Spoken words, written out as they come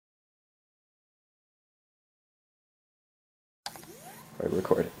Alright,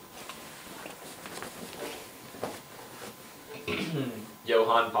 recording.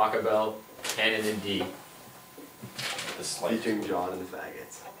 Johann Pachelbel, Canon in D. The slight Featuring John and the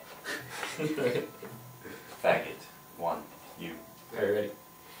Faggots. faggot. One. You. Alright, ready?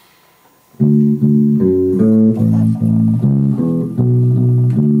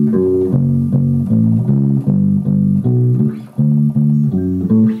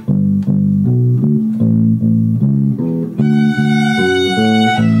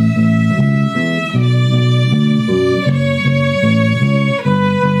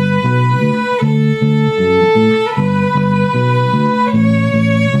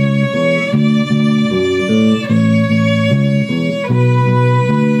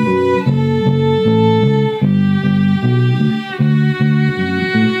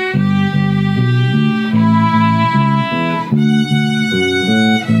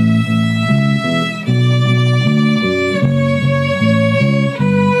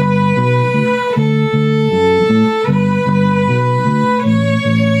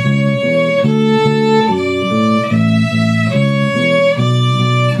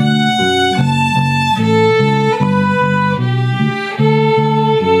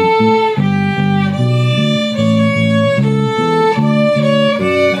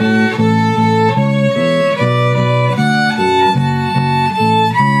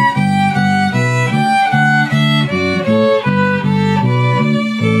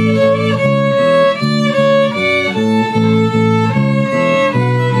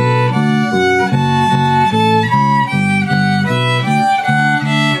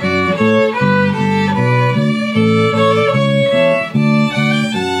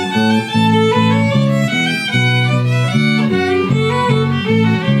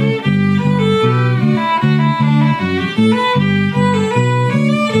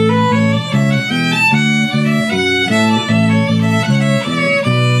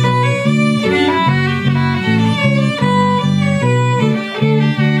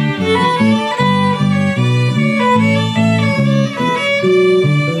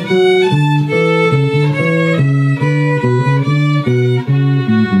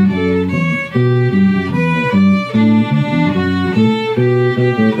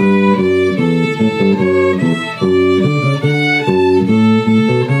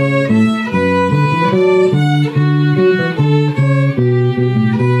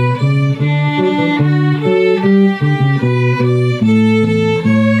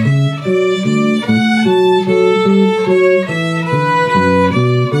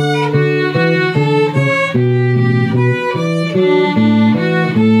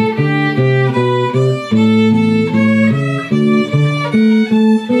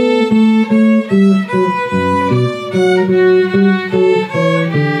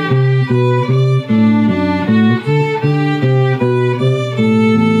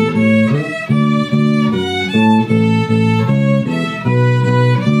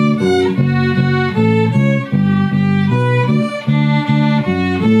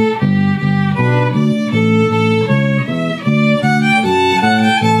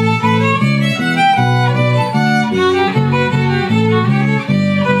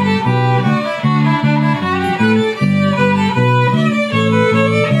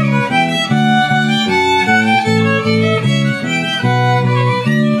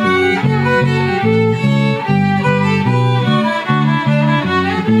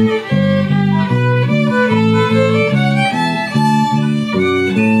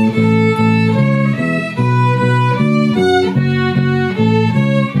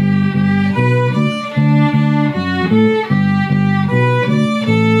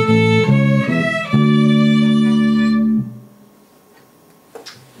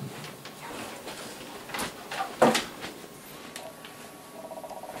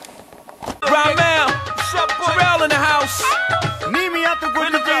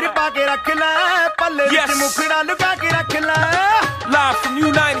 Live from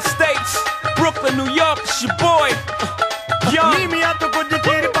United States, Brooklyn, New York, it's your boy, Young. The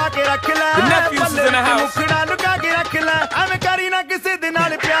nephews is in the house.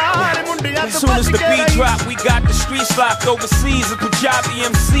 As soon as the beat drop, we got the streets locked overseas. A Punjabi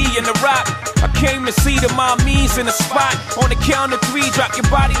MC in the rock. I came to see the mommies in the spot. On the count of 3, drop your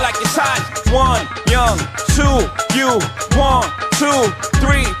body like it's hot. 1, Young, 2, you, 1, 2,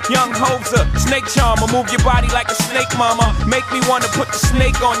 3, Young Hoser, snake charmer. Move your body like a snake, mama. Make me wanna put the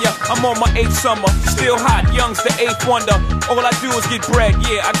snake on ya. I'm on my 8th summer, still hot. Young's the 8th wonder. All I do is get bread,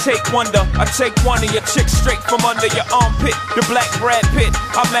 yeah, I take wonder. I take one of your chicks straight from under your armpit. The black Brad Pitt,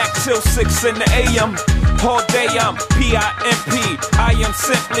 I Mac till 6 in the AM. All day I'm P-I-M-P. I am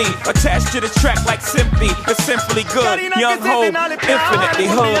simply attached to the track like Symphony. It's simply good. Young ho, infinitely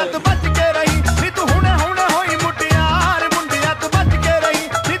hood.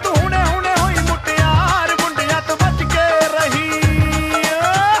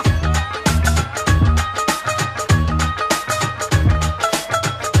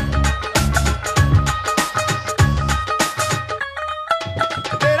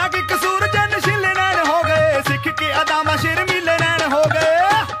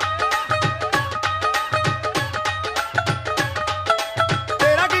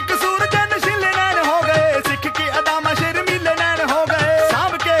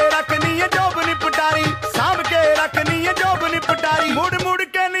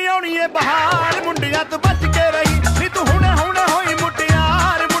 बहार मुंडिया तो बच के रही नी तू हुणे हुणे होई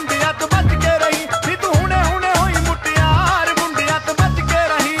मुटियार मुंडिया तो बच के रही नी तू हुणे हुणे होई मुटियार मुंडिया तो बच के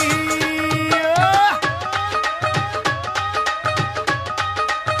रही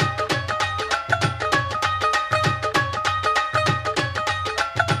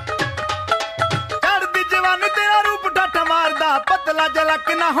चढ़दी जवानी तेरा रूप डाटा मारदा पतला जलक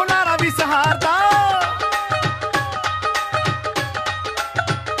ना हुनारा भी सहारदा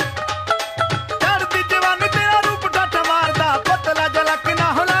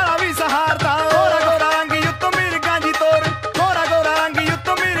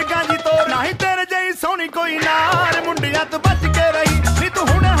कोई नार मुंडिया तो बच के रही नी तू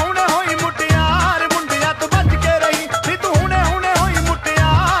हुणे हुणे होई मुटियार मुंडिया तो बच के रही नी तू हुणे हुणे होई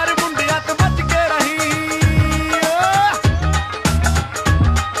मुटियार मुंडिया तो बच के रही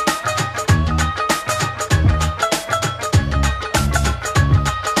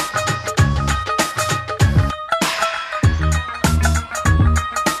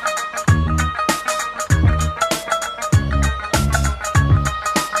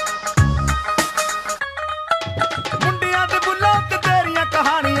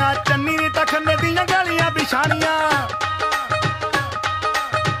चन्नी नी तखने दियां गलियां बिछानियां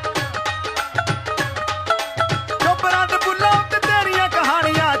चोपरां ते बुल्लां ते तेरियां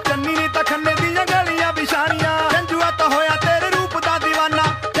कहानियां चन्नी नी तखने दियां गलियां बिछानियां जंजुआ तो होया तेरे रूप दा दीवाना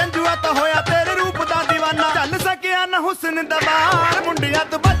जंजुआ तो होया तेरे रूप दा दीवाना चल सकिया ना हुस्न दा बार मुंडिया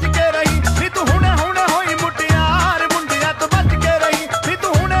तो बच के रही